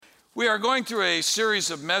We are going through a series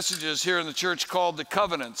of messages here in the church called The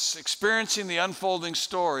Covenants, experiencing the unfolding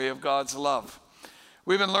story of God's love.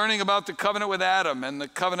 We've been learning about the covenant with Adam and the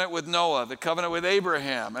covenant with Noah, the covenant with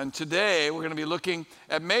Abraham, and today we're going to be looking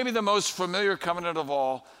at maybe the most familiar covenant of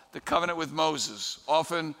all, the covenant with Moses,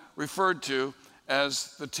 often referred to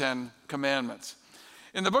as the Ten Commandments.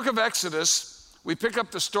 In the book of Exodus, we pick up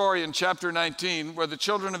the story in chapter 19 where the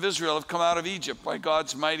children of Israel have come out of Egypt by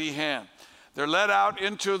God's mighty hand. They're led out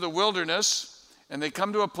into the wilderness, and they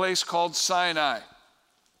come to a place called Sinai,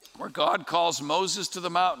 where God calls Moses to the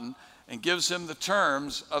mountain and gives him the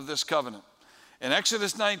terms of this covenant. In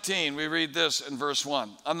Exodus 19, we read this in verse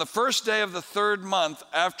 1. On the first day of the third month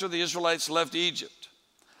after the Israelites left Egypt,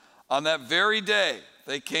 on that very day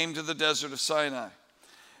they came to the desert of Sinai.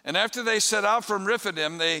 And after they set out from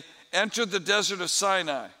Rephidim, they entered the desert of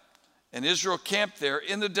Sinai, and Israel camped there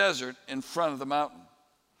in the desert in front of the mountain.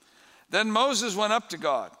 Then Moses went up to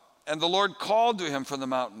God, and the Lord called to him from the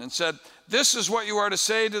mountain and said, "This is what you are to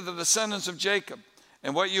say to the descendants of Jacob,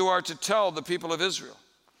 and what you are to tell the people of Israel.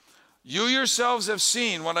 You yourselves have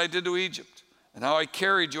seen what I did to Egypt, and how I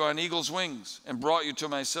carried you on eagle's wings and brought you to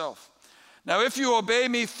myself. Now if you obey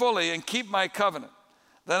me fully and keep my covenant,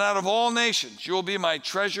 then out of all nations you will be my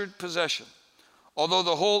treasured possession. Although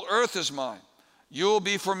the whole earth is mine, you will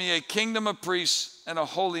be for me a kingdom of priests and a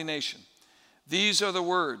holy nation. These are the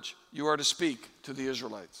words you are to speak to the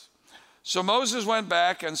Israelites." So Moses went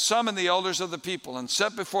back and summoned the elders of the people and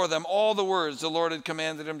set before them all the words the Lord had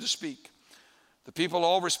commanded him to speak. The people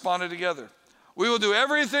all responded together, "We will do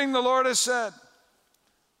everything the Lord has said."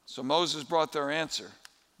 So Moses brought their answer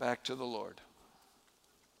back to the Lord.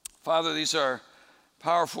 Father, these are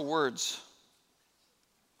powerful words.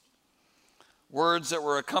 Words that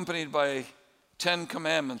were accompanied by 10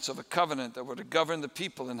 commandments of a covenant that were to govern the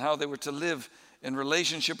people and how they were to live in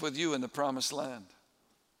relationship with you in the promised land.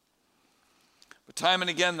 But time and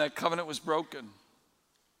again, that covenant was broken.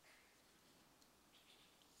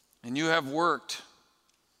 And you have worked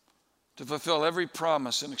to fulfill every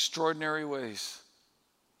promise in extraordinary ways,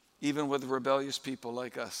 even with rebellious people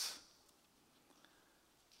like us.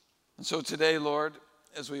 And so today, Lord,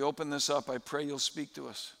 as we open this up, I pray you'll speak to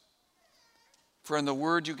us. For in the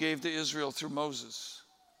word you gave to Israel through Moses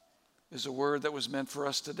is a word that was meant for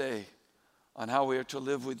us today on how we are to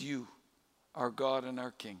live with you, our God and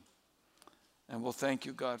our King. And we'll thank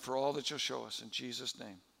you, God, for all that you'll show us. In Jesus'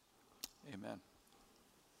 name, amen.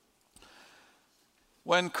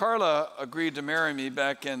 When Carla agreed to marry me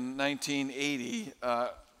back in 1980,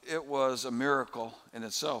 it was a miracle in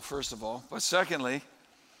itself, first of all. But secondly,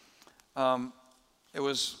 it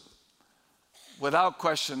was, without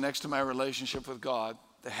question, next to my relationship with God,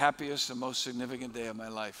 the happiest and most significant day of my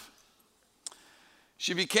life.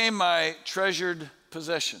 She became my treasured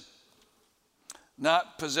possession.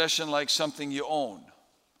 Not possession like something you own,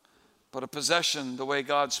 but a possession the way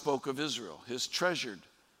God spoke of Israel, his treasured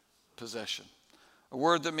possession. A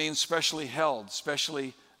word that means specially held,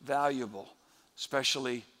 specially valuable,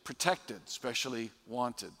 specially protected, specially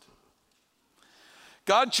wanted.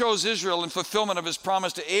 God chose Israel in fulfillment of his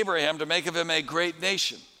promise to Abraham to make of him a great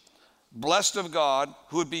nation, blessed of God,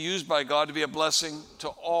 who would be used by God to be a blessing to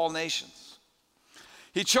all nations.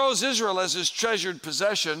 He chose Israel as his treasured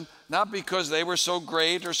possession, not because they were so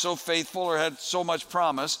great or so faithful or had so much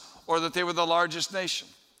promise or that they were the largest nation.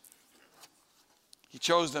 He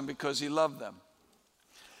chose them because he loved them.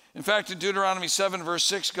 In fact, in Deuteronomy 7, verse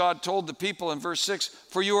 6, God told the people in verse 6,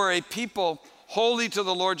 "For you are a people holy to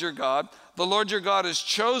the Lord your God. The Lord your God has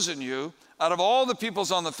chosen you out of all the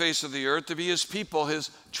peoples on the face of the earth to be his people, his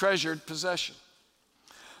treasured possession."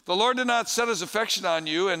 The Lord did not set his affection on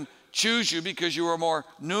you and choose you because you were more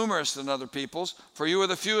numerous than other peoples, for you were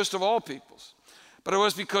the fewest of all peoples. But it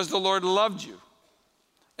was because the Lord loved you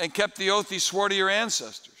and kept the oath he swore to your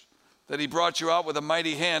ancestors, that he brought you out with a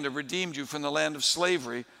mighty hand and redeemed you from the land of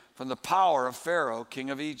slavery, from the power of Pharaoh, king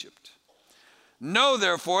of Egypt. Know,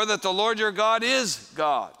 therefore, that the Lord your God is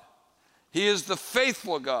God. He is the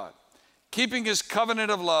faithful God, keeping his covenant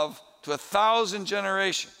of love to 1,000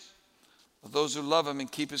 generations of those who love him and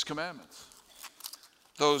keep his commandments.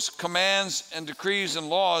 Those commands and decrees and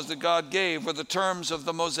laws that God gave were the terms of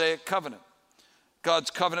the Mosaic covenant,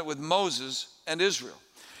 God's covenant with Moses and Israel.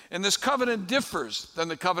 And this covenant differs than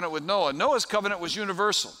the covenant with Noah. Noah's covenant was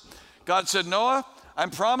universal. God said, "Noah,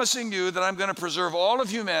 I'm promising you that I'm going to preserve all of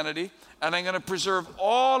humanity and I'm going to preserve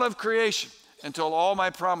all of creation until all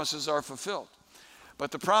my promises are fulfilled."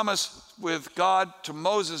 But the promise with God to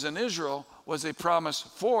Moses and Israel was a promise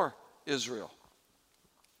for Israel.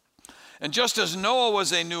 And just as Noah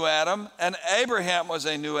was a new Adam and Abraham was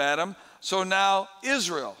a new Adam, so now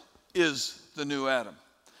Israel is the new Adam.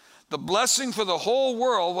 The blessing for the whole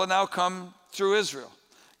world will now come through Israel,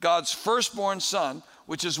 God's firstborn son,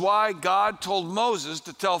 which is why God told Moses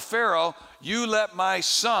to tell Pharaoh, you let my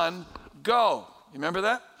son go. You remember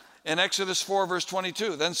that? In Exodus 4, verse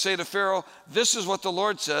 22. Then say to Pharaoh, this is what the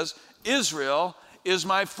Lord says, Israel is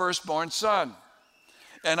my firstborn son.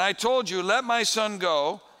 And I told you, let my son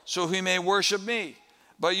go so he may worship me.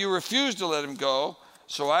 But you refused to let him go,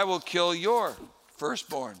 so I will kill your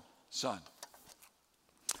firstborn son.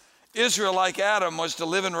 Israel, like Adam, was to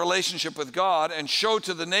live in relationship with God and show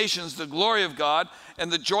to the nations the glory of God and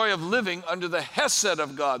the joy of living under the hesed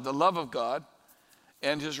of God, the love of God,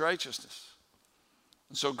 and his righteousness.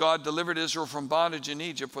 And so God delivered Israel from bondage in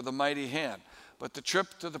Egypt with a mighty hand. But the trip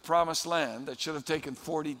to the promised land that should have taken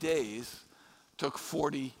 40 days took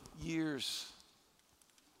 40 years.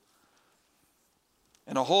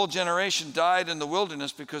 And a whole generation died in the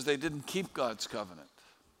wilderness because they didn't keep God's covenant.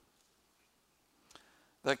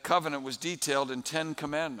 That covenant was detailed in 10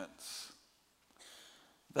 commandments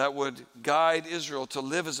that would guide Israel to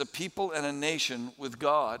live as a people and a nation with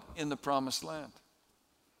God in the promised land.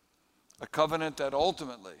 A covenant that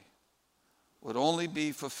ultimately would only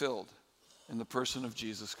be fulfilled in the person of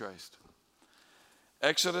Jesus Christ.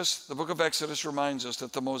 Exodus, the book of Exodus reminds us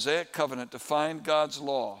that the Mosaic covenant defined God's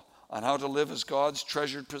law on how to live as God's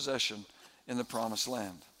treasured possession in the promised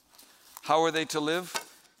land. How are they to live?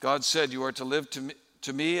 God said, you are to live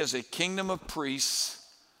to me as a kingdom of priests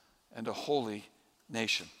and a holy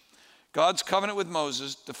nation. God's covenant with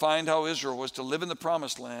Moses defined how Israel was to live in the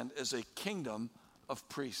promised land as a kingdom of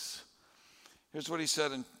priests. Here's what he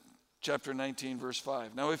said in chapter 19, verse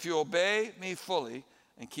 5. Now, if you obey me fully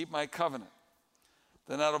and keep my covenant,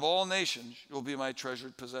 then out of all nations you'll be my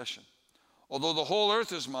treasured possession. Although the whole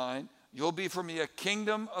earth is mine, you'll be for me a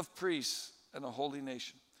kingdom of priests and a holy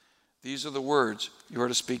nation. These are the words you are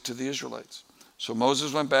to speak to the Israelites. So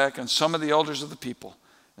Moses went back and summoned the elders of the people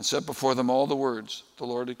and set before them all the words the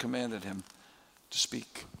Lord had commanded him to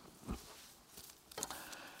speak.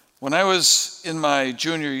 When I was in my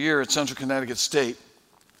junior year at Central Connecticut State,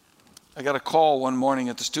 I got a call one morning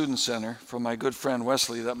at the Student Center from my good friend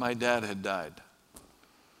Wesley that my dad had died.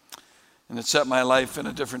 And it set my life in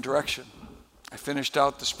a different direction. I finished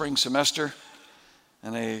out the spring semester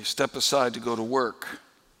and I stepped aside to go to work.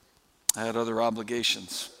 I had other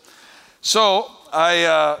obligations. So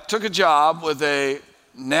I took a job with a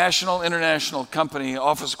national, international company,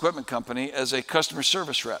 office equipment company, as a customer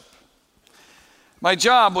service rep. My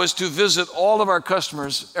job was to visit all of our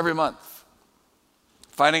customers every month,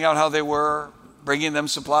 finding out how they were, bringing them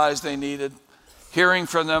supplies they needed, hearing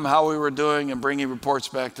from them how we were doing, and bringing reports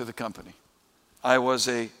back to the company. I was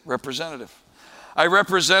a representative. I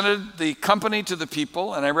represented the company to the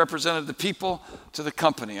people, and I represented the people to the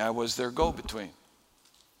company. I was their go-between.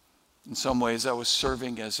 In some ways, I was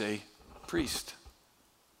serving as a priest.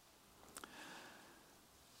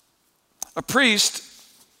 A priest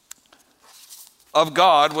of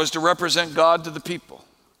God was to represent God to the people,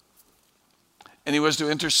 and he was to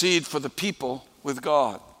intercede for the people with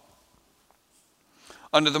God.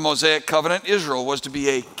 Under the Mosaic covenant, Israel was to be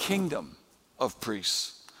a kingdom of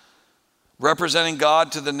priests, representing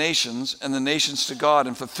God to the nations and the nations to God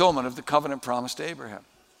in fulfillment of the covenant promised to Abraham.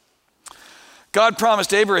 God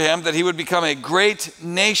promised Abraham that he would become a great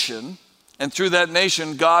nation, and through that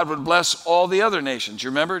nation, God would bless all the other nations. You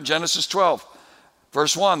remember Genesis 12,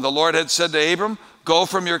 verse 1. The Lord had said to Abram, go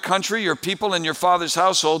from your country, your people, and your father's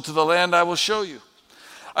household to the land I will show you.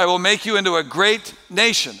 I will make you into a great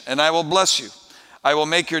nation, and I will bless you. I will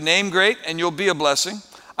make your name great, and you'll be a blessing.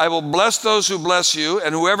 I will bless those who bless you,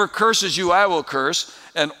 and whoever curses you, I will curse.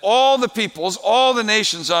 And all the peoples, all the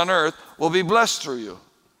nations on earth will be blessed through you.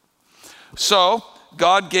 So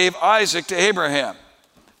God gave Isaac to Abraham.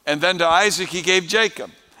 And then to Isaac he gave Jacob.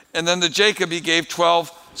 And then to Jacob he gave 12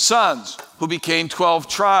 sons, who became 12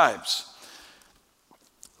 tribes.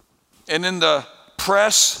 And in the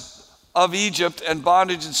press of Egypt and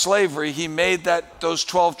bondage and slavery, he made those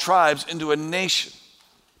 12 tribes into a nation,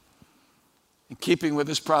 in keeping with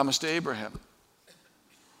his promise to Abraham.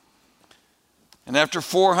 And after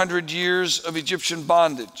 400 years of Egyptian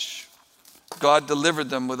bondage, God delivered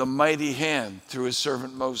them with a mighty hand through his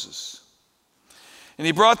servant Moses. And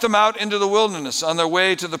he brought them out into the wilderness on their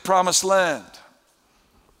way to the promised land.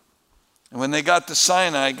 And when they got to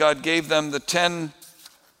Sinai, God gave them the 10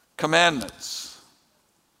 commandments.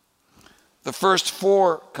 The first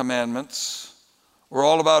 4 commandments were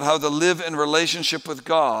all about how to live in relationship with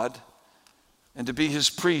God and to be his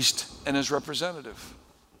priest and his representative.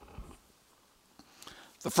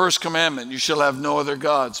 The first commandment, you shall have no other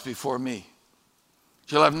gods before me.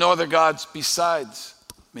 You shall have no other gods besides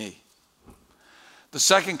me. The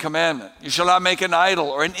second commandment, you shall not make an idol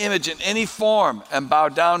or an image in any form and bow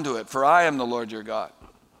down to it, for I am the Lord your God.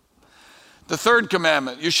 The third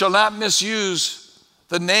commandment, you shall not misuse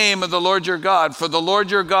the name of the Lord your God, for the Lord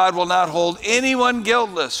your God will not hold anyone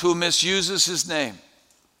guiltless who misuses his name.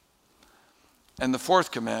 And the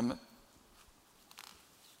fourth commandment,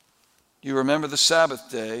 you remember the Sabbath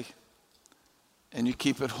day and you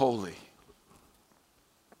keep it holy.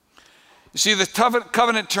 You see, the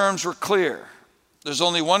covenant terms were clear. There's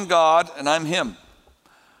only one God, and I'm him.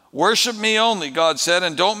 Worship me only, God said,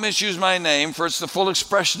 and don't misuse my name, for it's the full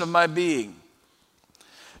expression of my being.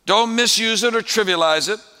 Don't misuse it or trivialize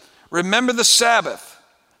it. Remember the Sabbath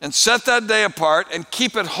and set that day apart and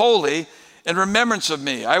keep it holy in remembrance of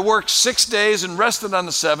me. I worked 6 days and rested on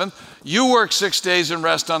the seventh. You work 6 days and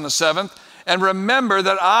rest on the seventh. And remember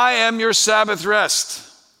that I am your Sabbath rest.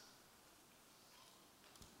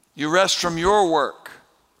 You rest from your work.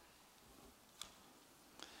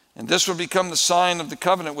 And this will become the sign of the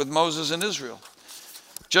covenant with Moses and Israel.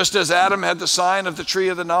 Just as Adam had the sign of the tree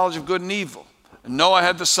of the knowledge of good and evil, and Noah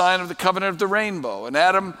had the sign of the covenant of the rainbow, and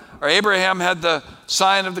Abraham had the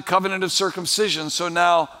sign of the covenant of circumcision, so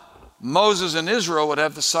now Moses and Israel would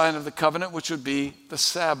have the sign of the covenant, which would be the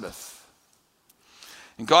Sabbath.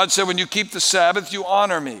 And God said, when you keep the Sabbath, you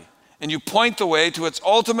honor me, and you point the way to its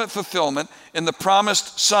ultimate fulfillment in the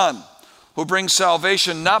promised Son, who brings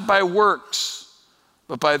salvation not by works,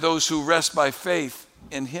 but by those who rest by faith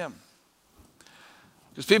in him.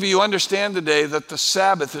 Because people, you understand today that the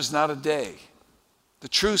Sabbath is not a day. The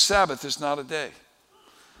true Sabbath is not a day.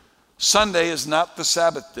 Sunday is not the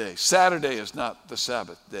Sabbath day. Saturday is not the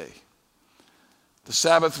Sabbath day. The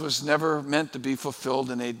Sabbath was never meant to be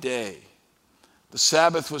fulfilled in a day. The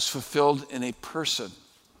Sabbath was fulfilled in a person,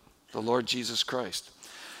 the Lord Jesus Christ.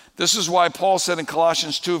 This is why Paul said in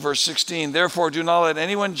Colossians 2, verse 16, therefore do not let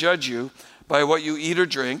anyone judge you by what you eat or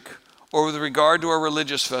drink, or with regard to a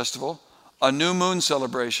religious festival, a new moon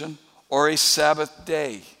celebration, or a Sabbath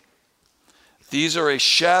day. These are a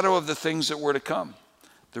shadow of the things that were to come.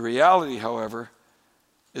 The reality, however,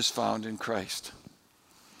 is found in Christ.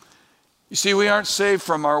 You see, we aren't saved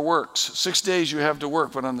from our works. 6 days you have to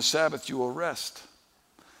work, but on the Sabbath you will rest.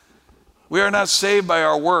 We are not saved by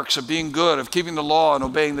our works of being good, of keeping the law and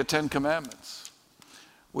obeying the 10 Commandments.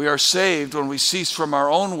 We are saved when we cease from our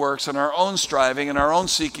own works and our own striving and our own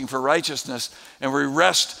seeking for righteousness, and we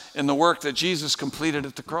rest in the work that Jesus completed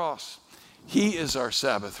at the cross. He is our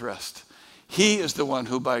Sabbath rest. He is the one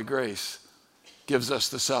who by grace gives us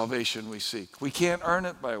the salvation we seek. We can't earn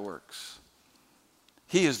it by works.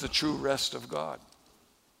 He is the true rest of God.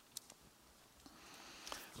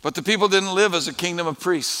 But the people didn't live as a kingdom of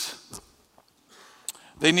priests.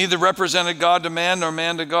 They neither represented God to man nor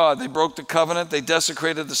man to God. They broke the covenant, they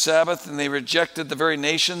desecrated the Sabbath, and they rejected the very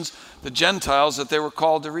nations, the Gentiles, that they were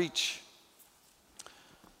called to reach.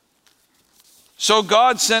 So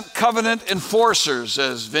God sent covenant enforcers,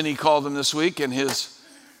 as Vinny called them this week in his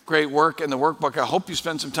great work in the workbook. I hope you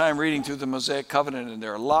spend some time reading through the Mosaic covenant, and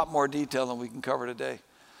there are a lot more detail than we can cover today.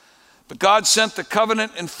 But God sent the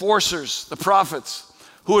covenant enforcers, the prophets,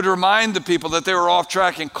 who would remind the people that they were off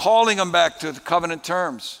track and calling them back to the covenant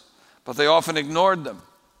terms. But they often ignored them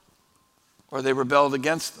or they rebelled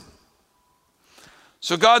against them.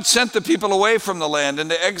 So God sent the people away from the land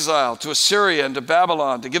into exile to Assyria and to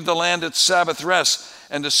Babylon to give the land its Sabbath rest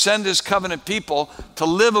and to send his covenant people to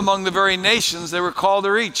live among the very nations they were called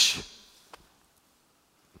to reach.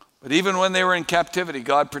 But even when they were in captivity,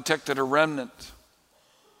 God protected a remnant,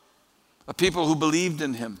 a people who believed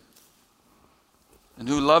in him and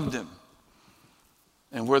who loved him,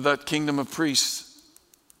 and were that kingdom of priests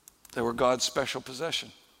that were God's special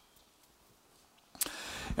possession.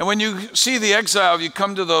 And when you see the exile, you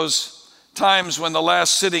come to those times when the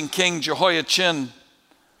last sitting king, Jehoiachin,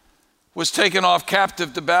 was taken off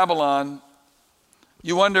captive to Babylon.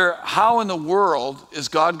 You wonder, how in the world is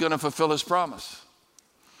God going to fulfill his promise?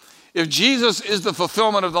 If Jesus is the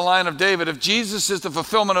fulfillment of the line of David, if Jesus is the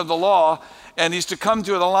fulfillment of the law, and he's to come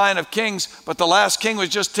to the line of kings, but the last king was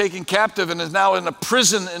just taken captive and is now in a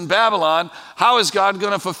prison in Babylon, how is God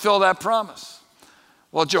going to fulfill that promise?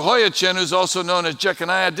 Well, Jehoiachin, who's also known as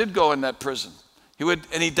Jeconiah, did go in that prison.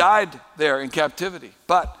 He died there in captivity.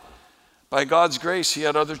 But by God's grace, he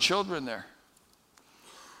had other children there.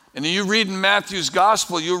 And you read in Matthew's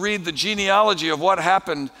gospel, you read the genealogy of what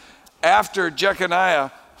happened after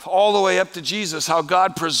Jeconiah all the way up to Jesus, how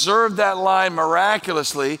God preserved that line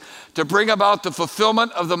miraculously to bring about the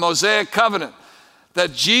fulfillment of the Mosaic covenant,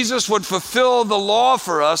 that Jesus would fulfill the law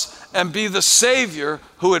for us and be the Savior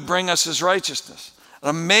who would bring us his righteousness. An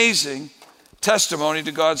amazing testimony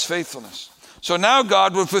to God's faithfulness. So now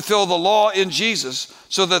God would fulfill the law in Jesus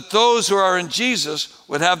so that those who are in Jesus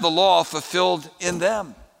would have the law fulfilled in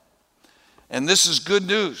them. And this is good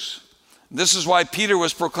news. This is why Peter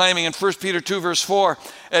was proclaiming in 1 Peter 2 verse 4,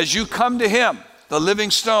 as you come to him, the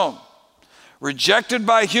living stone, rejected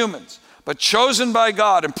by humans, but chosen by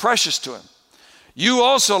God and precious to him. You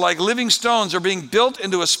also, like living stones, are being built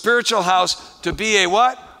into a spiritual house to be a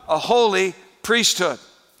what? A holy priesthood,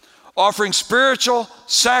 offering spiritual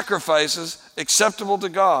sacrifices acceptable to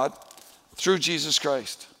God through Jesus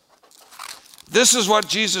Christ. This is what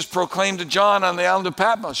Jesus proclaimed to John on the island of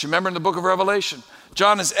Patmos. You remember in the book of Revelation,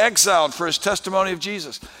 John is exiled for his testimony of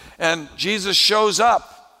Jesus. And Jesus shows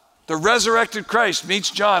up. The resurrected Christ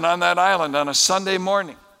meets John on that island on a Sunday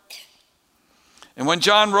morning. And when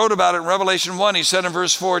John wrote about it in Revelation 1, he said in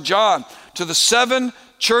verse 4, John, to the 7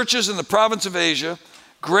 churches in the province of Asia,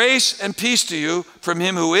 grace and peace to you from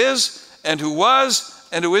him who is, and who was,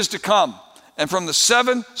 and who is to come, and from the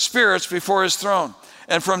 7 spirits before his throne,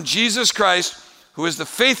 and from Jesus Christ, who is the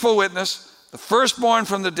faithful witness, the firstborn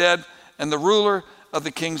from the dead, and the ruler of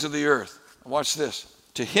the kings of the earth. Watch this.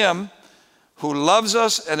 To him who loves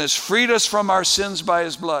us and has freed us from our sins by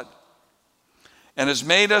his blood, and has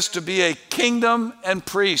made us to be a kingdom and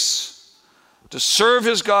priests, to serve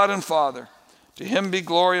his God and Father. To him be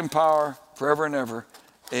glory and power forever and ever.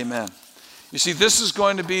 Amen. You see, this is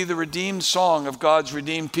going to be the redeemed song of God's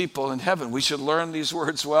redeemed people in heaven. We should learn these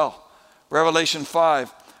words well. Revelation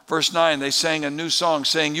 5, verse 9, they sang a new song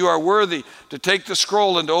saying, you are worthy to take the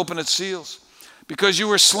scroll and to open its seals, because you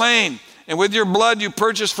were slain, and with your blood you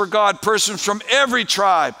purchased for God persons from every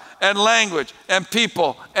tribe and language and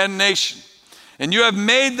people and nation. And you have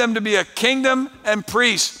made them to be a kingdom and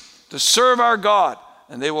priests to serve our God,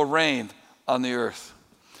 and they will reign on the earth.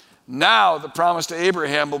 Now the promise to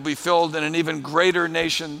Abraham will be filled in an even greater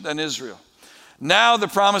nation than Israel. Now the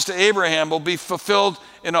promise to Abraham will be fulfilled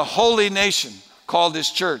in a holy nation called his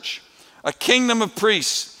church, a kingdom of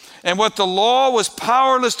priests. And what the law was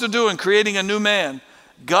powerless to do in creating a new man,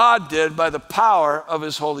 God did by the power of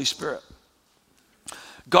his Holy Spirit.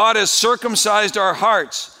 God has circumcised our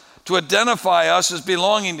hearts to identify us as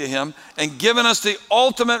belonging to him and given us the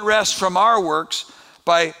ultimate rest from our works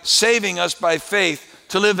by saving us by faith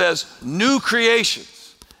to live as new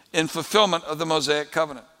creations in fulfillment of the Mosaic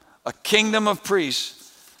covenant, a kingdom of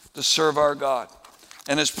priests to serve our God.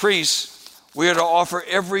 And as priests, we are to offer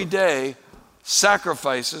every day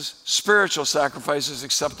sacrifices, spiritual sacrifices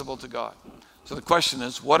acceptable to God. So the question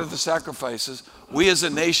is, what are the sacrifices we as a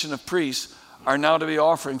nation of priests are now to be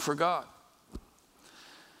offering for God?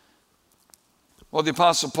 Well, the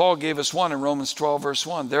Apostle Paul gave us one in Romans 12, verse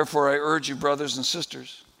 1. Therefore, I urge you, brothers and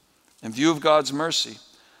sisters, in view of God's mercy,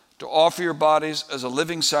 to offer your bodies as a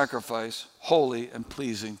living sacrifice, holy and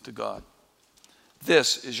pleasing to God.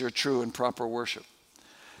 This is your true and proper worship.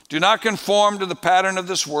 Do not conform to the pattern of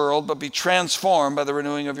this world, but be transformed by the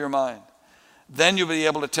renewing of your mind. Then you'll be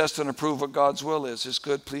able to test and approve what God's will is, his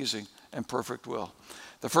good, pleasing, and perfect will.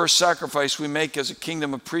 The first sacrifice we make as a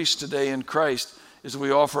kingdom of priests today in Christ is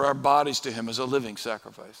we offer our bodies to him as a living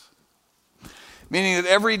sacrifice. Meaning that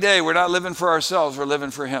every day we're not living for ourselves, we're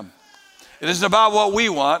living for him. It isn't about what we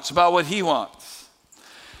want, it's about what he wants.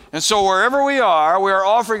 And so wherever we are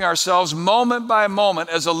offering ourselves moment by moment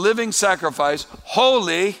as a living sacrifice,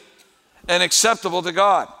 holy and acceptable to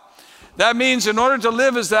God. That means in order to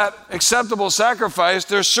live as that acceptable sacrifice,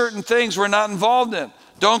 there's certain things we're not involved in.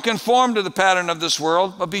 Don't conform to the pattern of this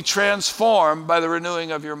world, but be transformed by the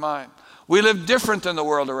renewing of your mind. We live different than the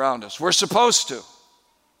world around us. We're supposed to.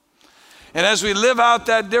 And as we live out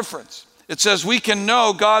that difference, it says we can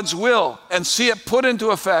know God's will and see it put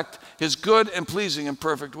into effect, his good and pleasing and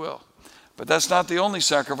perfect will. But that's not the only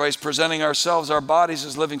sacrifice, presenting ourselves, our bodies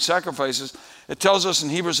as living sacrifices. It tells us in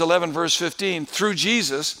Hebrews 11, verse 15, through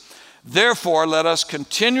Jesus, therefore let us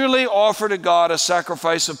continually offer to God a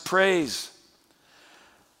sacrifice of praise,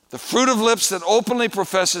 the fruit of lips that openly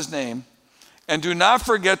profess his name, and do not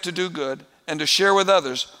forget to do good and to share with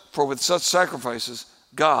others, for with such sacrifices,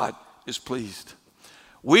 God is pleased.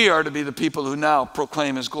 We are to be the people who now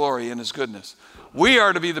proclaim his glory and his goodness. We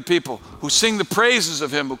are to be the people who sing the praises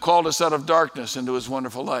of him who called us out of darkness into his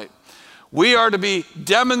wonderful light. We are to be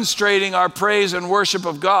demonstrating our praise and worship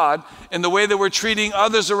of God in the way that we're treating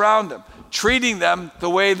others around them, treating them the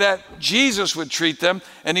way that Jesus would treat them.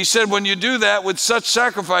 And he said, when you do that with such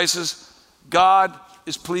sacrifices, God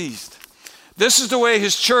is pleased. This is the way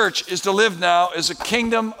his church is to live now as a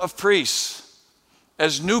kingdom of priests,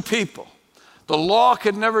 as new people. The law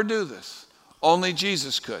could never do this. Only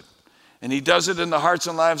Jesus could. And he does it in the hearts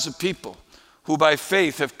and lives of people who by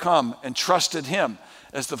faith have come and trusted him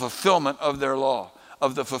as the fulfillment of their law.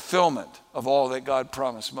 of the fulfillment of all that God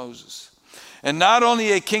promised Moses. And not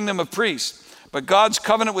only a kingdom of priests, but God's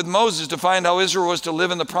covenant with Moses defined how Israel was to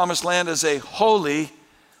live in the promised land as a holy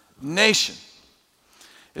nation.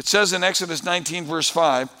 It says in Exodus 19, verse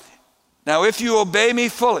 5, "Now if you obey me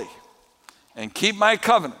fully and keep my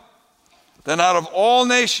covenant, then out of all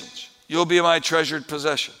nations you'll be my treasured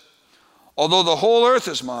possession. Although the whole earth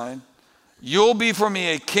is mine, you'll be for me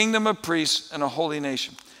a kingdom of priests and a holy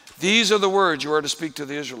nation. These are the words you are to speak to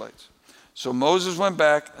the Israelites." So Moses went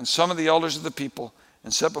back and summoned the elders of the people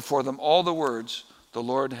and set before them all the words the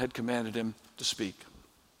Lord had commanded him to speak.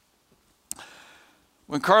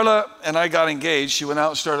 When Carla and I got engaged, she went out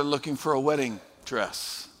and started looking for a wedding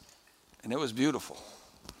dress. And it was beautiful.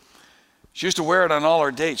 She used to wear it on all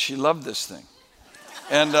her dates. She loved this thing.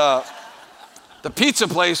 And the pizza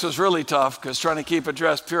place was really tough because trying to keep a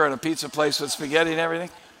dress pure in a pizza place with spaghetti and everything.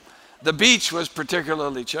 The beach was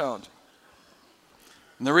particularly challenging.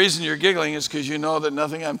 And the reason you're giggling is because you know that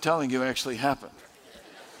nothing I'm telling you actually happened.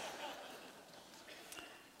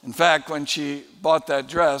 In fact, when she bought that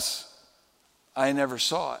dress, I never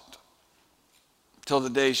saw it until the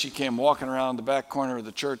day she came walking around the back corner of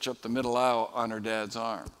the church up the middle aisle on her dad's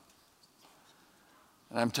arm.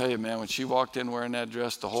 And I'm telling you, man, when she walked in wearing that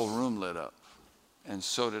dress, the whole room lit up. And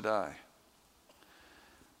so did I.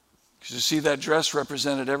 Because you see, that dress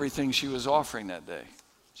represented everything she was offering that day.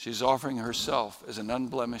 She's offering herself as an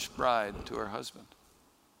unblemished bride to her husband.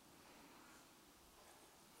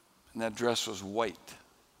 And that dress was white,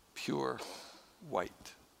 pure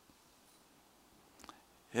white.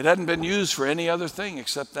 It hadn't been used for any other thing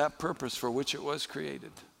except that purpose for which it was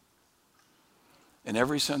created. In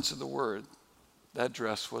every sense of the word, that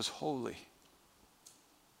dress was holy.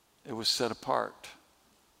 It was set apart.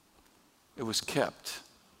 It was kept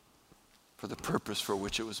for the purpose for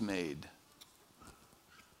which it was made.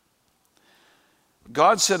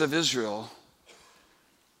 God said of Israel,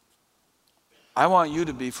 "I want you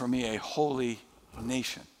to be for me a holy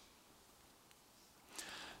nation."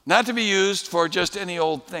 Not to be used for just any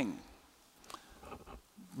old thing,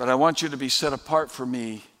 but I want you to be set apart for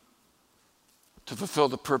me to fulfill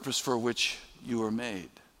the purpose for which you were made.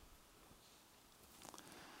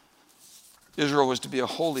 Israel was to be a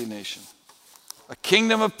holy nation, a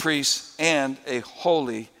kingdom of priests, and a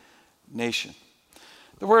holy nation.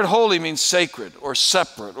 The word holy means sacred or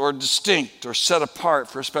separate or distinct or set apart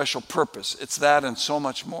for a special purpose. It's that and so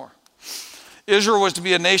much more. Israel was to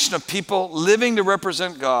be a nation of people living to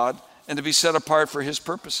represent God and to be set apart for his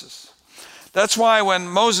purposes. That's why when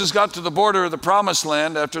Moses got to the border of the promised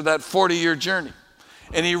land after that 40-year journey,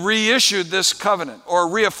 and he reissued this covenant or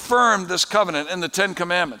reaffirmed this covenant in the Ten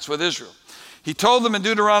Commandments with Israel, he told them in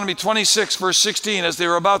Deuteronomy 26, verse 16, as they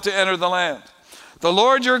were about to enter the land, "The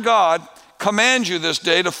Lord your God commands you this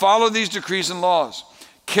day to follow these decrees and laws.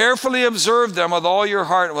 Carefully observe them with all your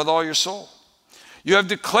heart and with all your soul. You have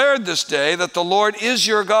declared this day that the Lord is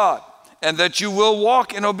your God, and that you will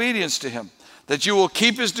walk in obedience to him, that you will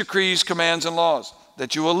keep his decrees, commands, and laws,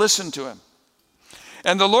 that you will listen to him.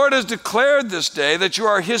 And the Lord has declared this day that you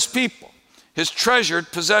are his people, his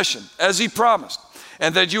treasured possession, as he promised,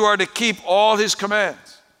 and that you are to keep all his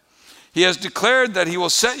commands. He has declared that he will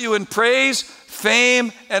set you in praise,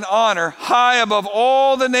 fame, and honor high above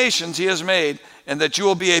all the nations he has made, and that you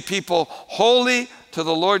will be a people holy to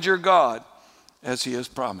the Lord your God, as he has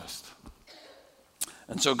promised."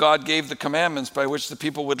 And so God gave the commandments by which the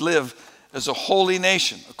people would live as a holy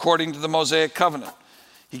nation, according to the Mosaic covenant.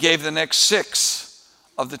 He gave the next 6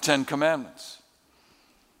 of the 10 commandments.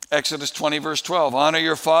 Exodus 20, verse 12, "Honor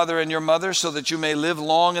your father and your mother so that you may live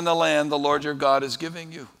long in the land the Lord your God is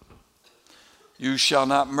giving you. You shall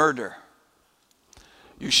not murder.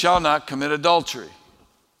 You shall not commit adultery.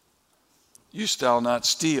 You shall not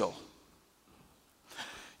steal.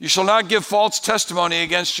 You shall not give false testimony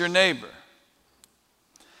against your neighbor.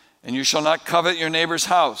 And you shall not covet your neighbor's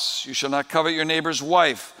house. You shall not covet your neighbor's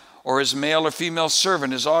wife or his male or female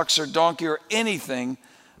servant, his ox or donkey, or anything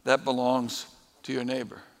that belongs to your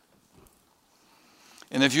neighbor.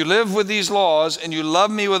 And if you live with these laws and you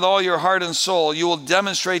love me with all your heart and soul, you will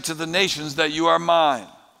demonstrate to the nations that you are mine.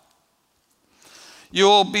 You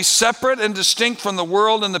will be separate and distinct from the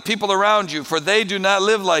world and the people around you, for they do not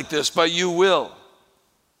live like this, but you will.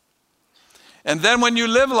 And then when you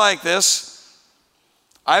live like this,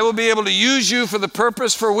 I will be able to use you for the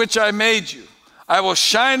purpose for which I made you. I will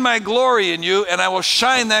shine my glory in you, and I will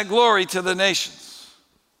shine that glory to the nations."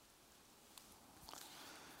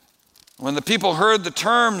 When the people heard the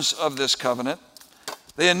terms of this covenant,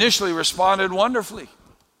 they initially responded wonderfully.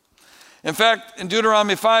 In fact, in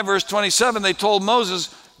Deuteronomy 5, verse 27, they told Moses,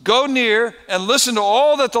 "Go near and listen to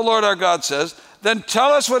all that the Lord our God says. then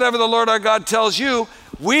tell us whatever the Lord our God tells you.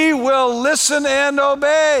 We will listen and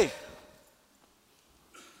obey.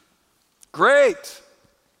 Great.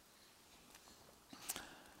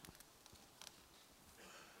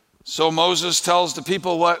 So Moses tells the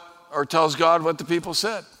people tells God what the people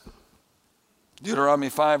said. Deuteronomy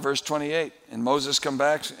 5, verse 28. And Moses comes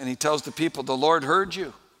back and he tells the people, the Lord heard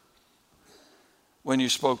you when you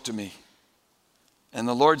spoke to me. And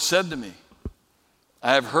the Lord said to me,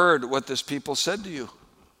 I have heard what this people said to you.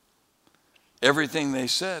 Everything they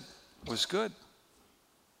said was good.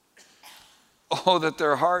 Oh, that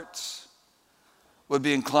their hearts would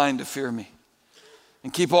be inclined to fear me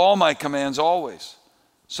and keep all my commands always,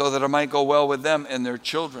 so that it might go well with them and their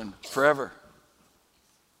children forever.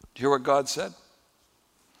 Do you hear what God said?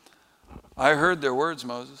 I heard their words,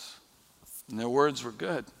 Moses, and their words were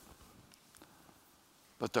good,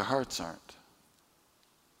 but their hearts aren't.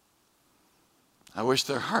 I wish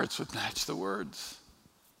their hearts would match the words.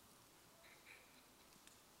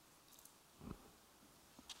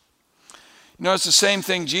 You know, it's the same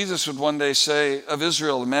thing Jesus would one day say of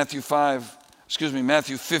Israel in Matthew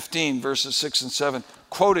 15, verses 6 and 7,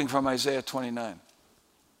 quoting from Isaiah 29.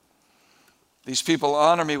 These people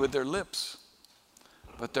honor me with their lips,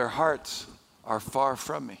 but their hearts are far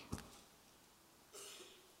from me.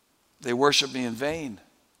 They worship me in vain.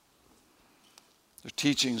 Their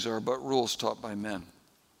teachings are but rules taught by men.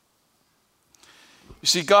 You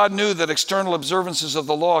see, God knew that external observances of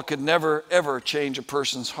the law could never, ever change a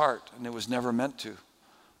person's heart, and it was never meant to.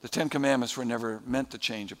 The Ten Commandments were never meant to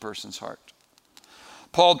change a person's heart.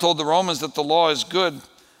 Paul told the Romans that the law is good,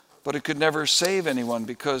 but it could never save anyone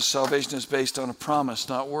because salvation is based on a promise,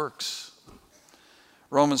 not works.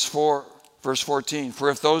 Romans 4, verse 14, for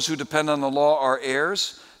if those who depend on the law are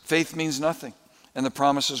heirs, faith means nothing, and the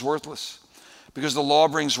promise is worthless, because the law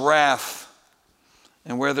brings wrath,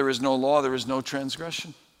 and where there is no law, there is no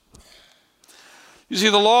transgression. You see,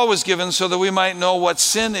 the law was given so that we might know what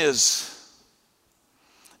sin is,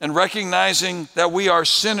 and recognizing that we are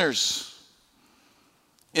sinners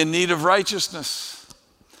in need of righteousness.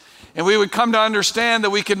 And we would come to understand that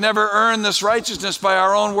we could never earn this righteousness by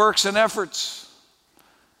our own works and efforts.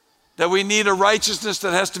 That we need a righteousness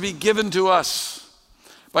that has to be given to us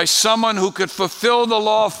by someone who could fulfill the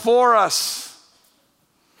law for us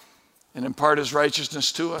and impart his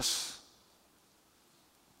righteousness to us.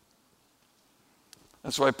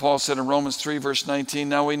 That's why Paul said in Romans 3, verse 19,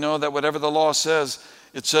 now we know that whatever the law says,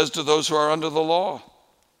 it says to those who are under the law,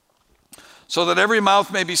 so that every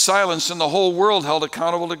mouth may be silenced and the whole world held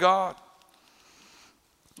accountable to God.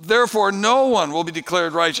 Therefore, no one will be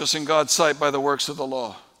declared righteous in God's sight by the works of the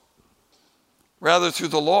law. Rather, through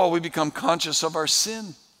the law, we become conscious of our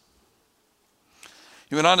sin.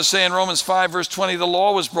 He went on to say in Romans 5, verse 20, the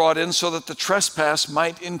law was brought in so that the trespass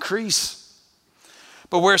might increase.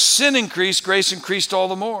 But where sin increased, grace increased all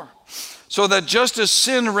the more. So that just as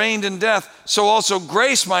sin reigned in death, so also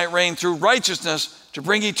grace might reign through righteousness to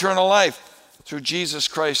bring eternal life through Jesus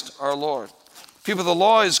Christ our Lord. People, the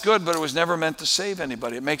law is good, but it was never meant to save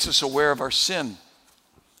anybody. It makes us aware of our sin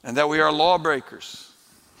and that we are lawbreakers.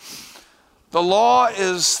 The law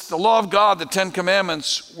is the law of God. The Ten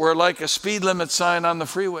Commandments were like a speed limit sign on the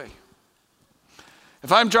freeway.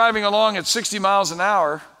 If I'm driving along at 60 miles an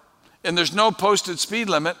hour and there's no posted speed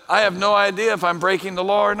limit, I have no idea if I'm breaking the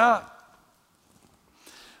law or not.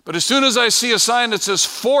 But as soon as I see a sign that says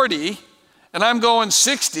 40 and I'm going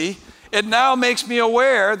 60, it now makes me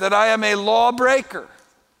aware that I am a lawbreaker.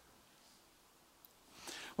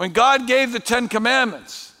 When God gave the Ten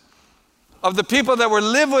Commandments of the people that were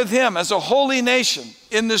live with him as a holy nation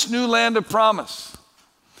in this new land of promise,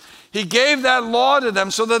 he gave that law to them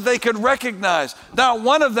so that they could recognize not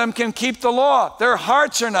one of them can keep the law. Their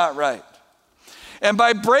hearts are not right. And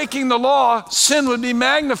by breaking the law, sin would be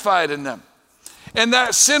magnified in them. And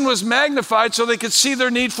that sin was magnified so they could see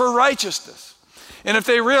their need for righteousness. And if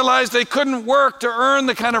they realized they couldn't work to earn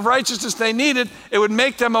the kind of righteousness they needed, it would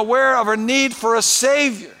make them aware of a need for a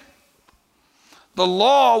Savior. The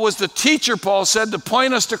law was the teacher, Paul said, to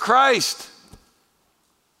point us to Christ.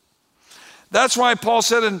 That's why Paul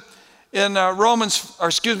said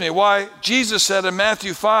why Jesus said in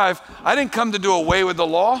Matthew 5, I didn't come to do away with the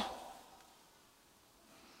law.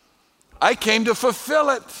 I came to fulfill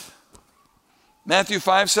it. Matthew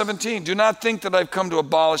 5:17, do not think that I've come to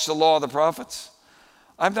abolish the law of the prophets.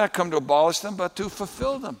 I've not come to abolish them, but to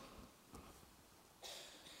fulfill them.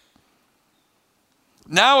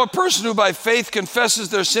 Now a person who by faith confesses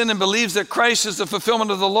their sin and believes that Christ is the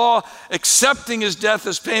fulfillment of the law, accepting his death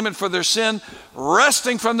as payment for their sin,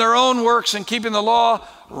 resting from their own works and keeping the law,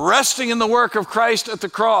 resting in the work of Christ at the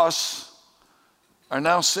cross, are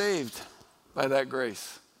now saved. by that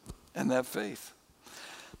grace and that faith.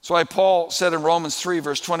 That's why Paul said in Romans 3,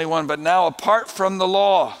 verse 21, but now apart from the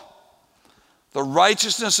law, the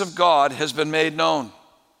righteousness of God has been made known,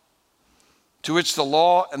 to which the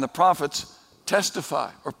law and the prophets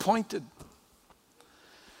testify or pointed.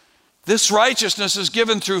 This righteousness is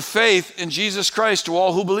given through faith in Jesus Christ to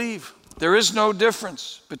all who believe. There is no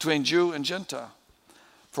difference between Jew and Gentile,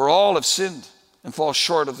 for all have sinned and fall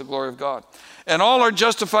short of the glory of God. And all are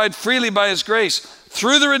justified freely by his grace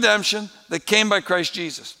through the redemption that came by Christ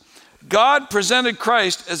Jesus. God presented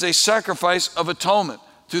Christ as a sacrifice of atonement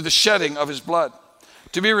through the shedding of his blood,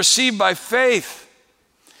 to be received by faith.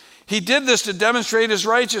 He did this to demonstrate his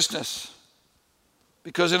righteousness,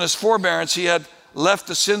 because in his forbearance he had left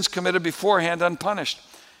the sins committed beforehand unpunished.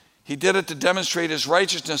 He did it to demonstrate his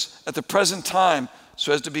righteousness at the present time,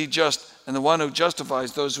 so as to be just and the one who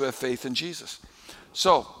justifies those who have faith in Jesus.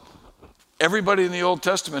 So, everybody in the Old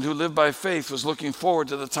Testament who lived by faith was looking forward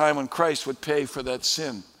to the time when Christ would pay for that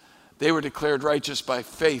sin. They were declared righteous by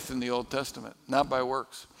faith in the Old Testament, not by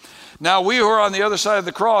works. Now we who are on the other side of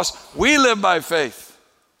the cross, we live by faith,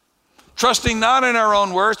 trusting not in our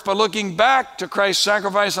own works, but looking back to Christ's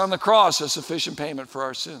sacrifice on the cross as sufficient payment for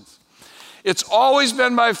our sins. It's always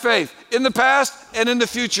been by faith, in the past and in the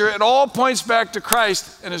future. It all points back to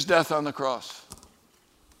Christ and his death on the cross.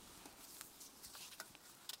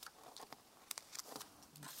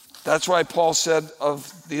 That's why Paul said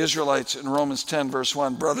of the Israelites in Romans 10, verse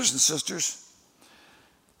 1, brothers and sisters,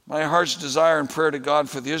 my heart's desire and prayer to God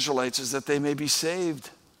for the Israelites is that they may be saved.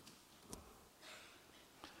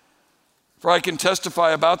 For I can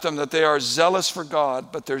testify about them that they are zealous for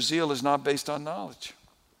God, but their zeal is not based on knowledge.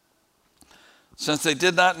 Since they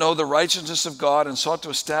did not know the righteousness of God and sought to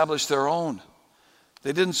establish their own,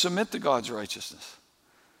 they didn't submit to God's righteousness.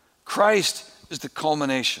 Christ is the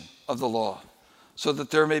culmination of the law, so that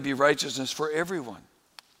there may be righteousness for everyone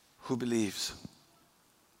who believes.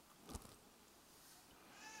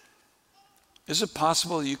 Is it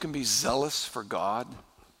possible that you can be zealous for God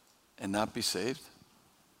and not be saved?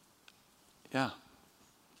 Yeah.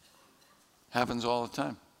 Happens all the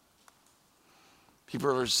time.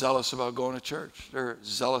 People are zealous about going to church. They're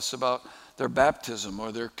zealous about their baptism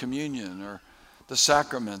or their communion or the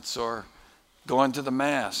sacraments or going to the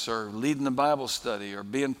Mass or leading the Bible study or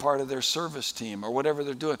being part of their service team or whatever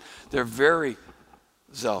they're doing. They're very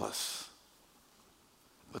zealous,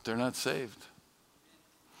 but they're not saved.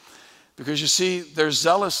 Because you see, their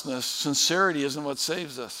zealousness, sincerity isn't what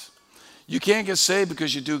saves us. You can't get saved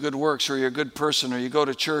because you do good works or you're a good person or you go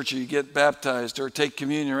to church or you get baptized or take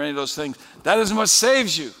communion or any of those things. That isn't what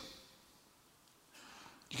saves you.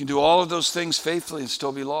 You can do all of those things faithfully and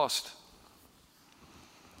still be lost.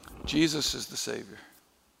 Jesus is the Savior.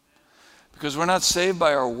 Because we're not saved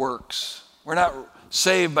by our works. We're not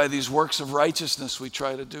saved by these works of righteousness we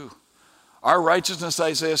try to do. Our righteousness,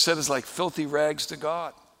 Isaiah said, is like filthy rags to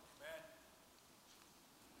God.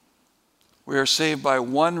 We are saved by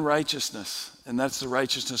one righteousness, and that's the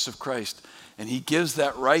righteousness of Christ. And he gives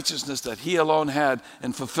that righteousness that he alone had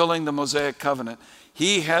in fulfilling the Mosaic covenant.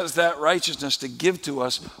 He has that righteousness to give to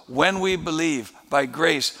us when we believe. By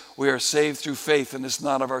grace, we are saved through faith, and it's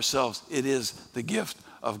not of ourselves. It is the gift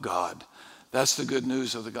of God. That's the good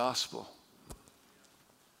news of the gospel.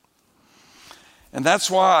 And that's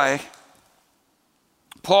why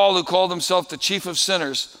Paul, who called himself the chief of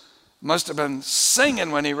sinners, must have been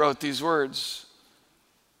singing when he wrote these words.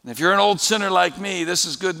 And if you're an old sinner like me, this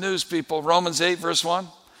is good news, people. Romans 8, verse 1.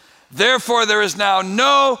 Therefore, there is now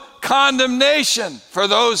no condemnation for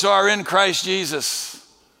those who are in Christ Jesus.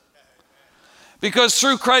 Because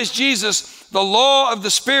through Christ Jesus, the law of the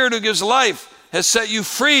Spirit who gives life has set you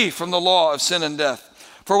free from the law of sin and death.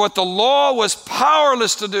 For what the law was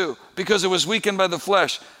powerless to do, because it was weakened by the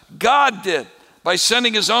flesh, God did by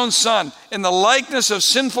sending his own Son in the likeness of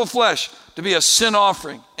sinful flesh to be a sin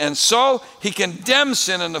offering. And so he condemned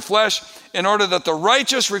sin in the flesh in order that the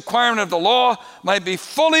righteous requirement of the law might be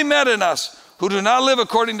fully met in us who do not live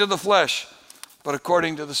according to the flesh, but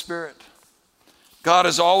according to the Spirit. God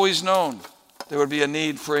has always known there would be a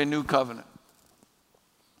need for a new covenant.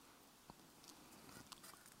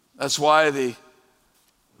 That's why the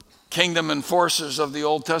kingdom enforcers of the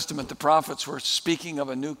Old Testament, the prophets, were speaking of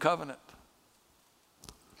a new covenant.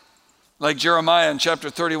 Like Jeremiah in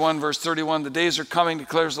chapter 31, verse 31, the days are coming,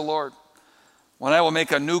 declares the Lord, when I will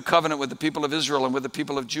make a new covenant with the people of Israel and with the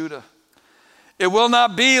people of Judah. It will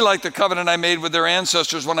not be like the covenant I made with their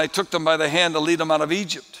ancestors when I took them by the hand to lead them out of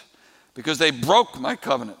Egypt, because they broke my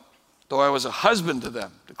covenant, though I was a husband to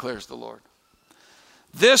them, declares the Lord.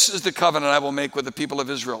 This is the covenant I will make with the people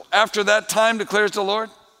of Israel. After that time, declares the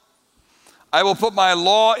Lord, I will put my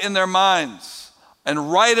law in their minds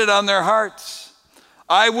and write it on their hearts.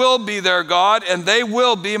 I will be their God, and they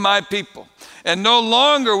will be my people. And no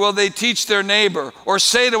longer will they teach their neighbor or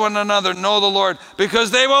say to one another, know the Lord,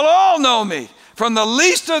 because they will all know me, from the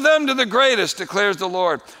least of them to the greatest, declares the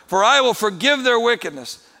Lord. For I will forgive their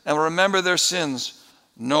wickedness and will remember their sins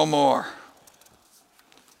no more.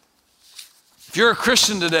 If you're a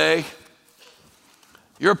Christian today,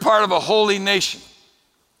 you're part of a holy nation,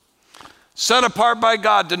 set apart by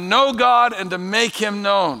God to know God and to make him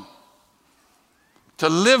known, to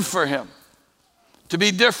live for him, to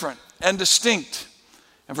be different and distinct,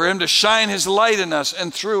 and for him to shine his light in us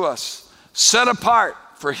and through us, set apart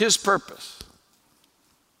for his purpose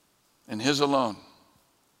and his alone.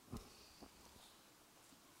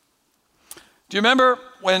 Do you remember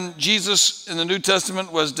when Jesus in the New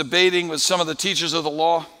Testament was debating with some of the teachers of the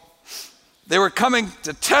law? They were coming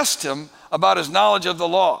to test him about his knowledge of the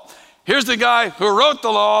law. Here's the guy who wrote the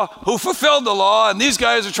law, who fulfilled the law, and these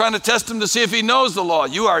guys are trying to test him to see if he knows the law.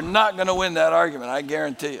 You are not going to win that argument, I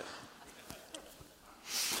guarantee you.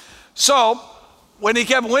 So, when he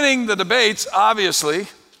kept winning the debates, obviously,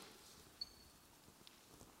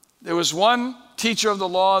 there was one teacher of the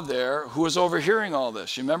law there who was overhearing all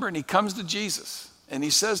this. You remember? And he comes to Jesus and he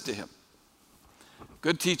says to him,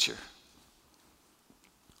 good teacher,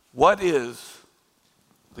 what is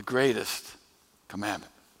the greatest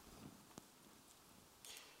commandment?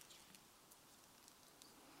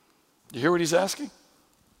 Do you hear what he's asking?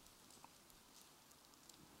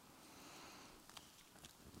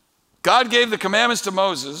 God gave the commandments to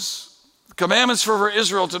Moses, the commandments for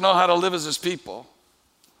Israel to know how to live as his people.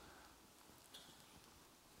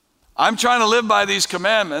 I'm trying to live by these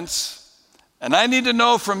commandments, and I need to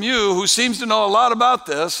know from you, who seems to know a lot about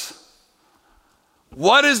this,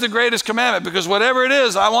 what is the greatest commandment? Because whatever it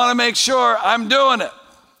is, I want to make sure I'm doing it.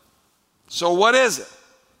 So what is it?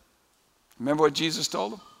 Remember what Jesus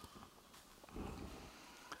told him?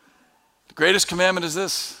 The greatest commandment is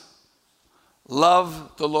this: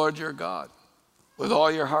 love the Lord your God with all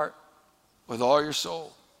your heart, with all your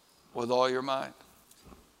soul, with all your mind.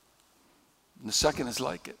 And the second is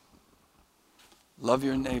like it: love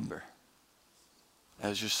your neighbor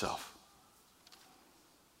as yourself.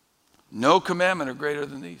 No commandment are greater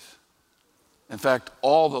than these. In fact,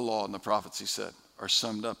 all the law and the prophets, he said, are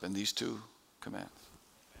summed up in these two commands.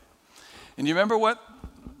 And you remember what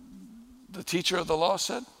the teacher of the law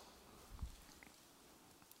said?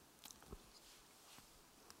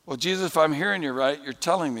 Well, Jesus, if I'm hearing you right, you're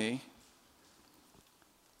telling me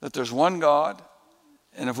that there's one God,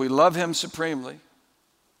 and if we love him supremely,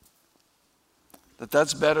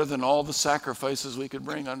 that's better than all the sacrifices we could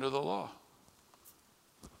bring under the law.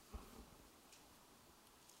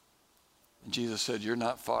 And Jesus said, you're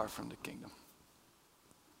not far from the kingdom.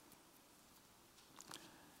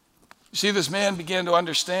 You see, this man began to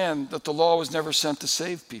understand that the law was never sent to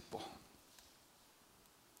save people.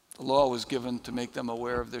 The law was given to make them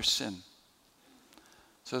aware of their sin,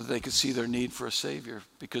 so that they could see their need for a Savior,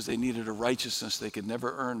 because they needed a righteousness they could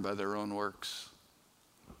never earn by their own works.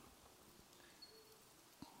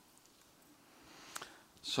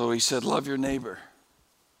 So he said, love your neighbor,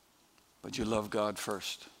 but you love God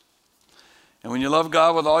first. And when you love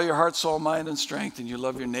God with all your heart, soul, mind, and strength, and you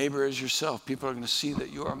love your neighbor as yourself, people are going to see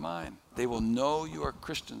that you are mine. They will know you are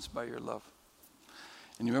Christians by your love.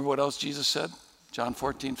 And you remember what else Jesus said? John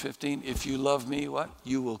 14:15, if you love me, what?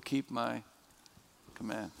 You will keep my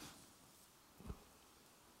commands.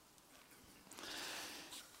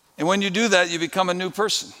 And when you do that, you become a new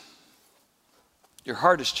person. Your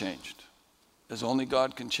heart is changed, as only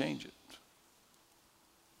God can change it.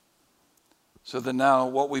 So that now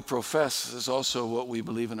what we profess is also what we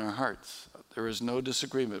believe in our hearts. There is no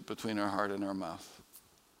disagreement between our heart and our mouth.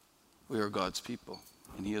 We are God's people,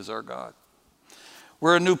 and he is our God.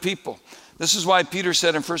 We're a new people. This is why Peter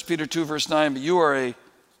said in 1 Peter 2, verse 9, but you are a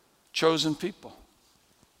chosen people,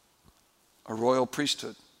 a royal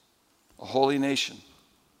priesthood, a holy nation,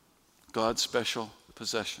 God's special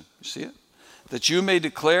possession. You see it? That you may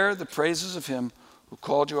declare the praises of him who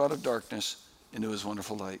called you out of darkness into his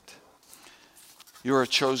wonderful light. You are a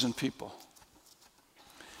chosen people.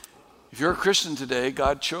 If you're a Christian today,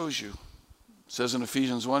 God chose you. It says in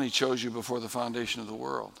Ephesians 1, he chose you before the foundation of the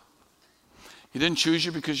world. He didn't choose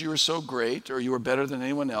you because you were so great or you were better than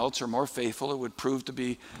anyone else or more faithful or would prove to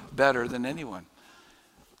be better than anyone.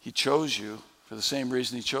 He chose you for the same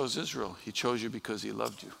reason he chose Israel. He chose you because he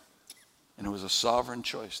loved you. And it was a sovereign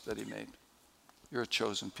choice that he made. You're a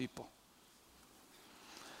chosen people.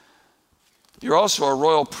 You're also a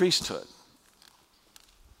royal priesthood.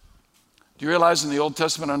 Do you realize in the Old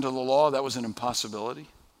Testament under the law that was an impossibility?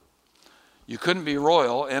 You couldn't be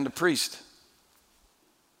royal and a priest.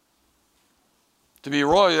 To be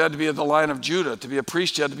royal, you had to be of the line of Judah. To be a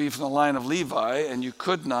priest, you had to be from the line of Levi, and you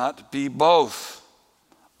could not be both.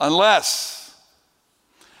 Unless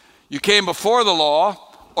you came before the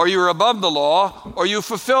law, or you were above the law, or you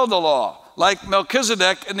fulfilled the law. Like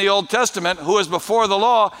Melchizedek in the Old Testament, who was before the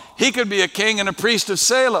law, he could be a king and a priest of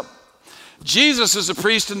Salem. Jesus is a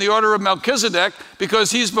priest in the order of Melchizedek because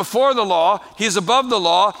he's before the law, he's above the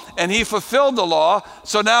law, and he fulfilled the law.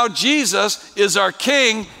 So now Jesus is our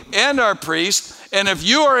king and our priest. And if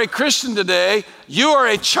you are a Christian today, you are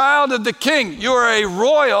a child of the king. You are a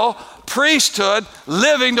royal priesthood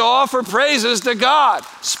living to offer praises to God,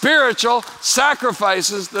 spiritual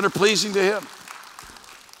sacrifices that are pleasing to him.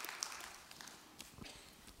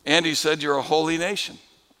 And he said, you're a holy nation.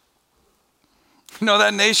 You know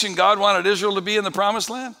that nation God wanted Israel to be in the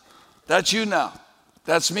promised land? That's you now.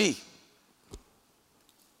 That's me.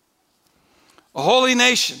 A holy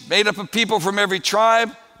nation made up of people from every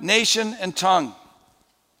tribe, nation, and tongue.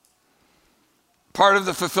 Part of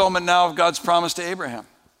the fulfillment now of God's promise to Abraham.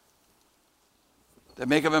 That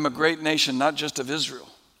make of him a great nation, not just of Israel,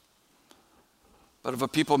 but of a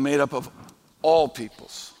people made up of all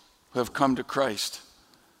peoples who have come to Christ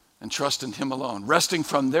and trust in him alone, resting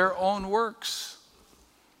from their own works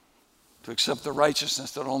to accept the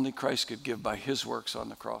righteousness that only Christ could give by his works on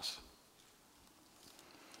the cross.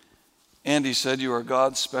 And he said, you are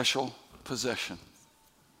God's special possession.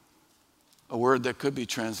 A word that could be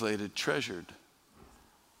translated treasured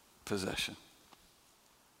possession.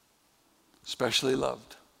 Specially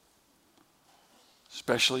loved,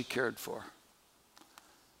 specially cared for,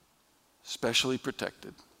 specially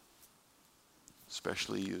protected,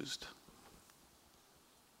 specially used.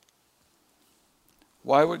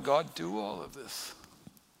 Why would God do all of this?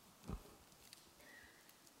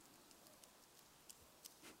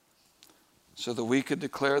 So that we could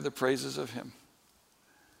declare the praises of him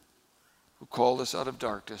who called us out of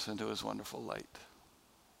darkness into his wonderful light.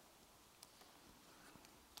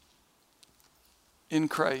 In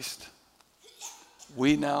Christ,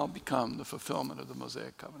 we now become the fulfillment of the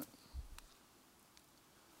Mosaic covenant.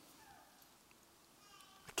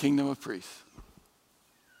 A kingdom of priests,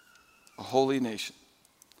 a holy nation,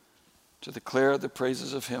 to declare the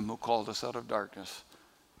praises of him who called us out of darkness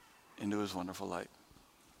into his wonderful light.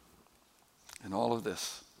 And all of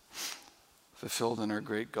this fulfilled in our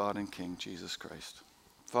great God and King, Jesus Christ.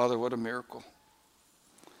 Father, what a miracle.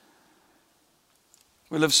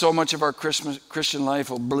 We live so much of our Christian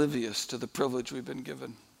life oblivious to the privilege we've been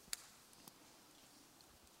given.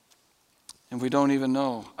 And we don't even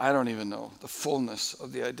know, I don't even know, the fullness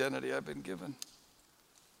of the identity I've been given.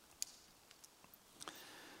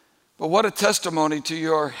 But what a testimony to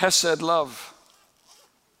your Hesed love,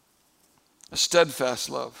 a steadfast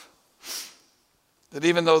love, that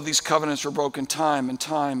even though these covenants were broken time and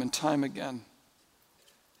time and time again,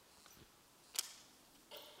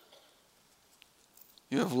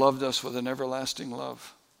 you have loved us with an everlasting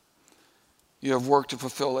love. You have worked to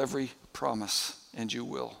fulfill every promise, and you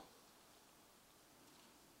will.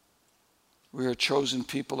 We are a chosen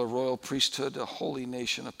people, a royal priesthood, a holy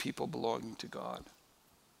nation, a people belonging to God,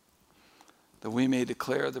 that we may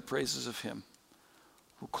declare the praises of him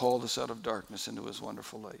who called us out of darkness into his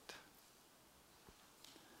wonderful light.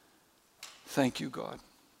 Thank you, God,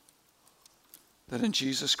 that in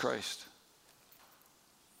Jesus Christ,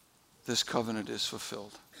 this covenant is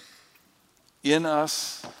fulfilled in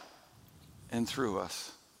us and through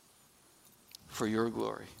us for your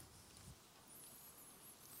glory.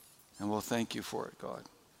 And we'll thank you for it, God,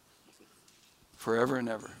 forever and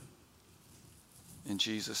ever. In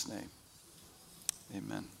Jesus' name,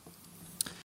 amen.